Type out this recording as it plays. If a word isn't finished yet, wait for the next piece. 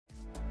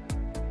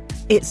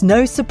It's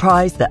no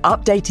surprise that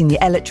updating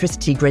the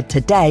electricity grid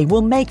today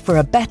will make for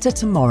a better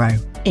tomorrow.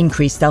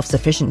 Increased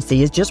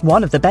self-sufficiency is just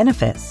one of the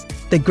benefits.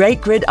 The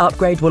Great Grid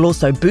Upgrade will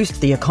also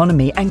boost the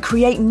economy and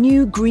create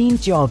new green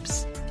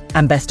jobs.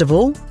 And best of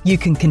all, you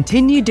can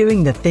continue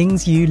doing the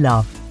things you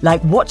love,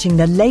 like watching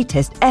the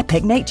latest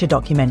epic nature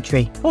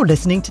documentary or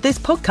listening to this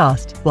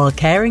podcast while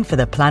caring for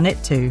the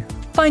planet too.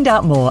 Find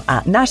out more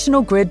at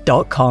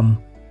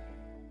nationalgrid.com.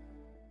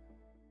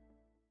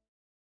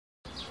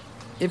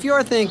 If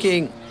you're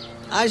thinking,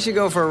 I should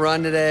go for a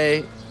run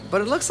today,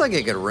 but it looks like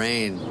it could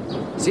rain,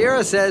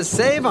 Sierra says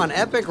save on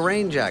epic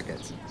rain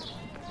jackets.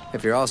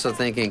 If you're also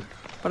thinking,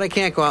 but I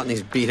can't go out in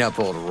these beat-up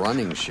old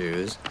running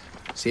shoes,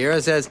 Sierra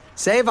says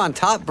save on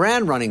top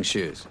brand running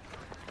shoes.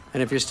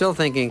 And if you're still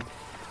thinking,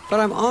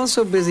 but I'm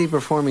also busy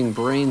performing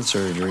brain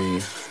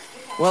surgery,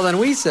 well then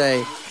we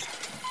say,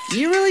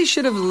 you really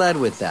should have led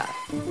with that.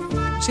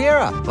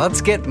 Sierra,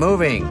 let's get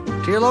moving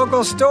to your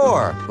local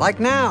store, like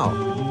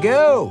now.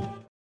 Go!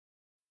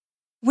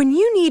 When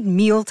you need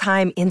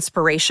mealtime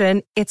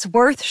inspiration, it's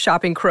worth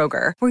shopping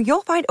Kroger, where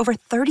you'll find over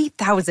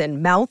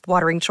 30,000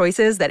 mouth-watering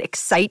choices that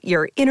excite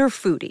your inner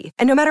foodie.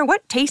 And no matter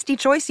what tasty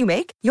choice you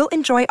make, you'll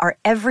enjoy our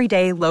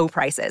everyday low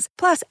prices,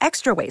 plus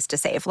extra ways to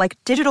save, like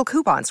digital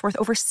coupons worth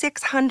over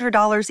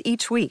 $600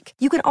 each week.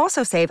 You can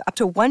also save up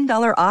to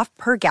 $1 off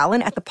per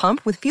gallon at the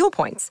pump with fuel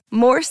points.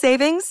 More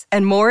savings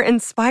and more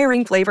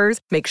inspiring flavors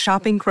make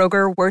shopping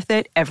Kroger worth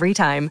it every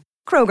time.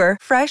 Kroger,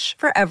 fresh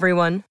for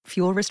everyone.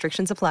 Fuel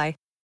restrictions apply.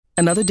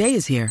 Another day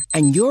is here,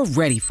 and you're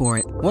ready for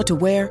it. What to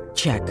wear?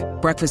 Check.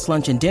 Breakfast,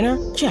 lunch, and dinner?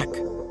 Check.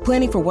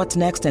 Planning for what's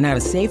next and how to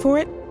save for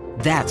it?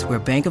 That's where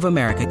Bank of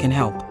America can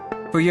help.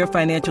 For your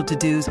financial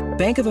to-dos,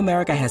 Bank of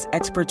America has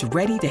experts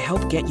ready to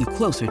help get you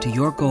closer to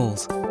your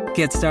goals.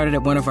 Get started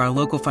at one of our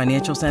local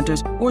financial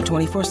centers or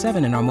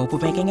 24/7 in our mobile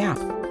banking app.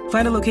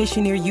 Find a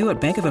location near you at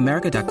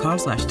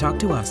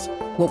bankofamerica.com/talktous.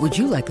 What would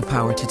you like the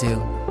power to do?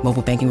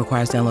 Mobile banking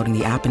requires downloading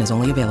the app and is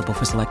only available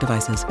for select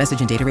devices.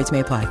 Message and data rates may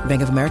apply.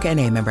 Bank of America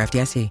N.A., member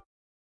FDIC.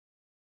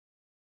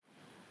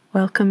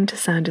 Welcome to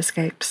Sound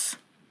Escapes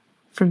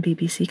from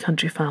BBC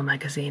Countryfile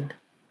magazine.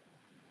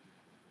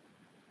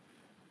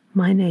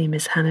 My name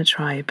is Hannah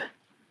Tribe,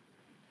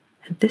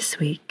 and this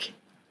week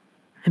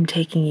I'm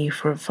taking you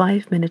for a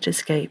 5-minute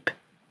escape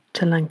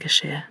to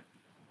Lancashire.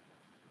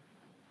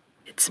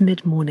 It's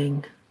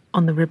mid-morning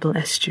on the Ribble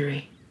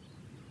estuary.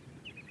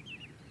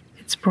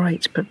 It's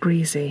bright but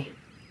breezy.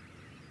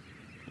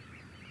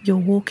 You're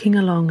walking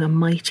along a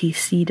mighty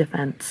cedar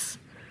fence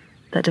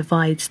that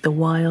divides the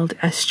wild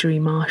estuary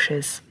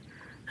marshes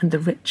and the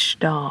rich,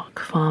 dark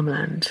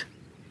farmland.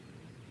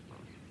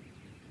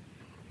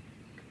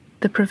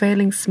 The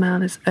prevailing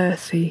smell is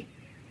earthy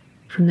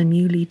from the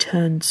newly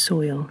turned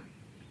soil,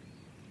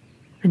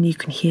 and you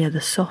can hear the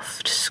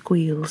soft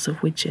squeals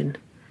of widgeon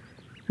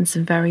and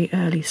some very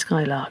early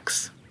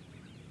skylarks.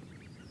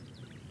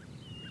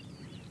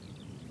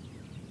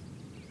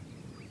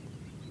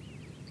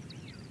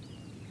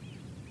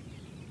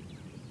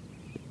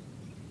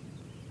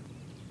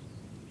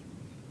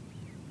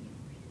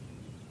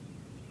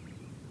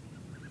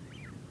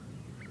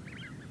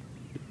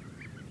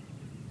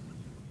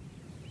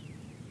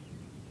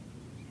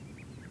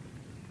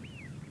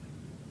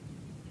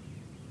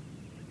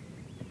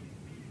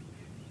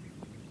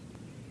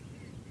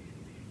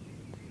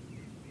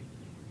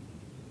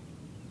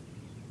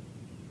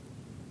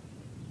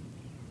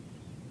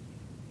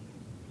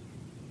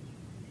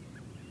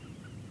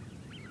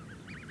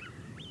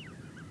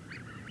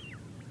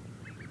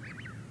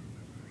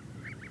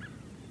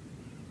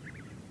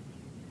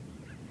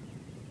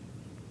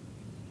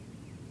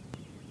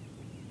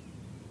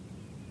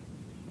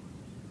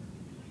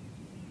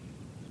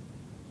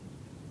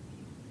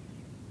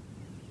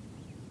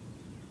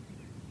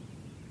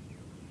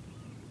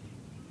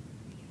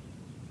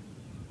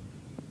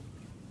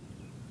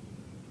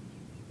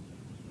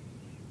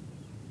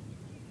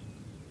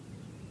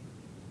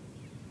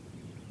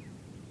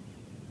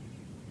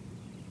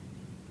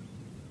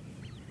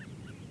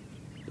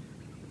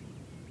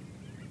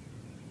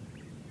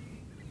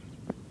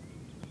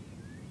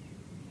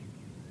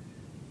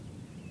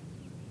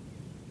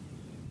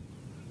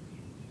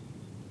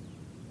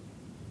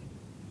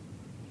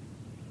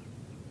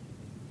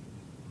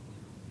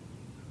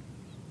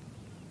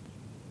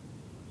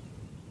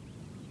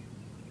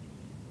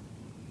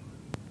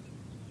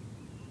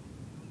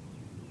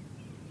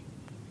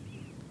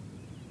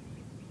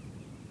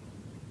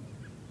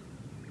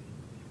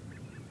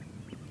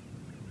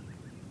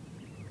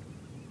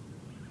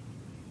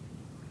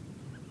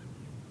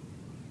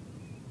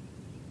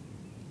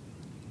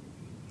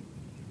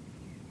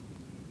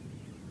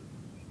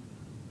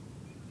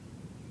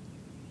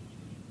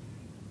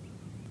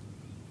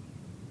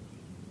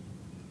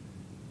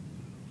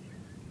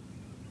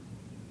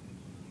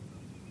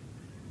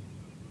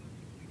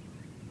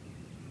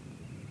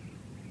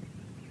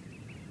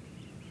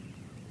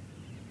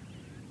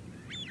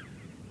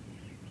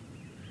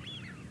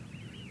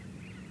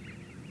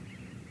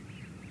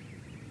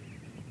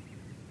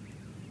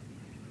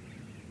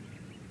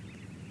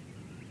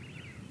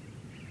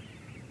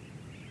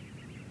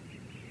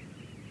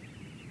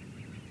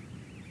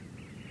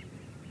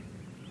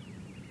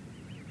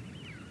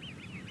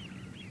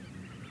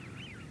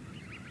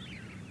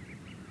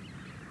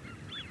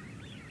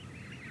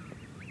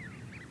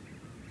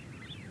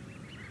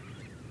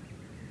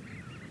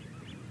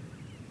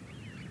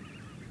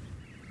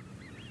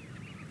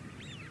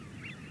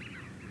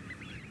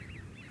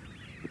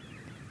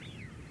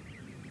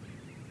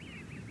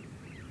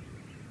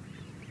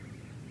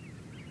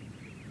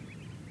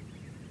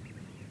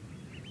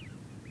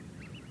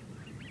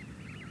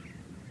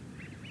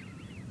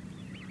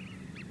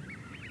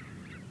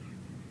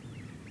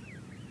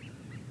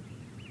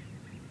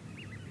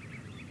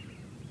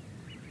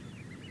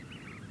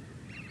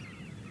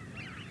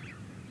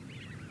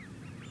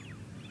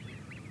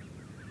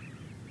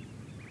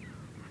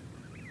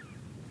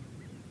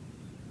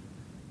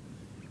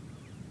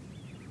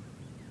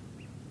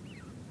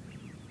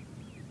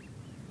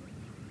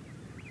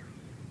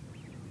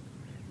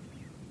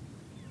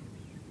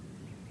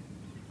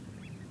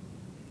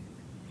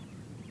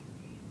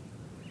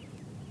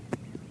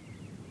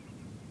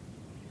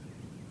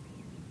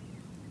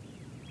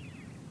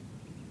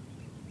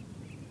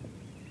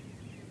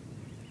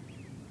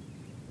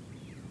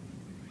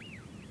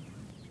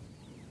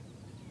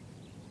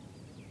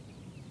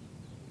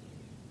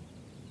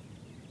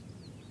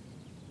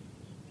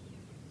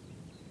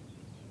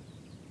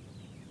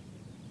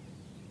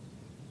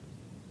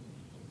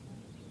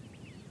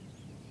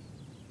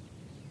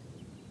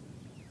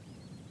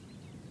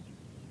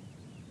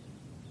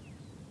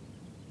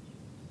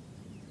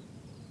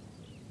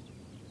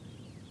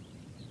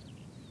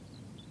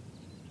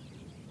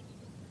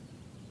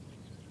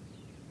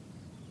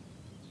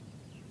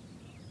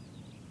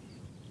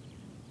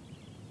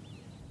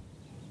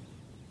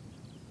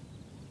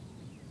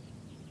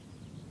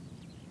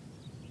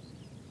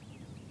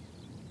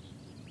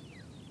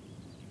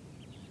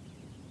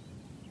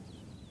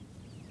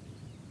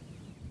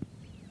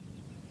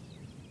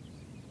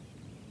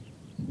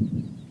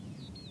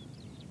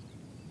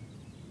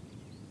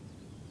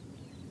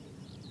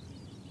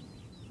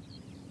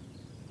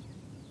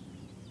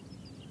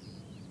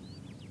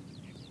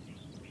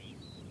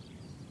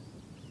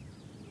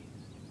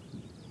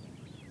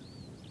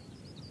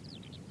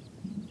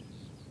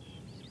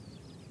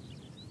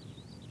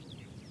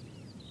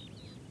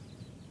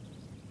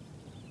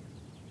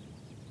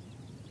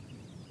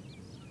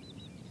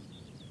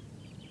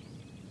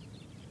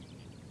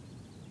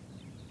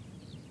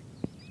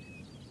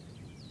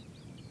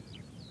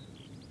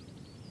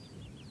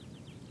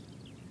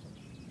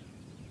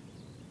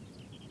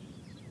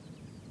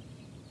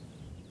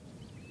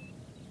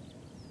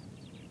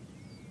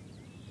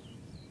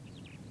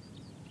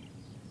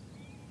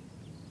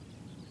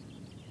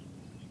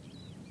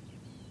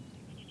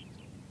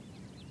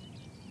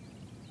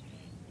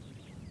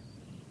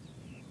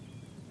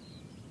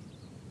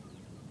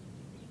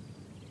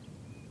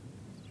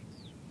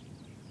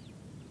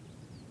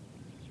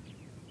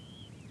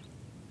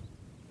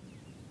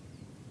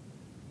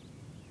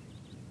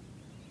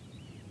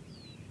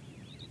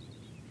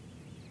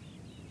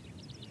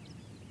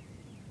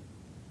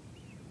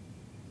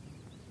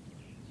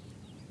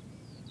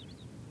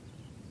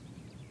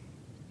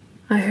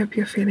 I hope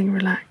you're feeling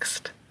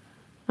relaxed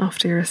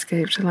after your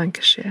escape to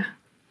Lancashire.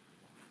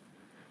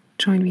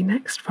 Join me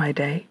next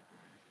Friday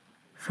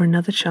for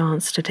another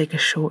chance to take a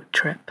short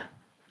trip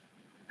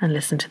and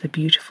listen to the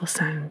beautiful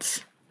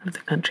sounds of the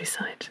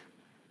countryside.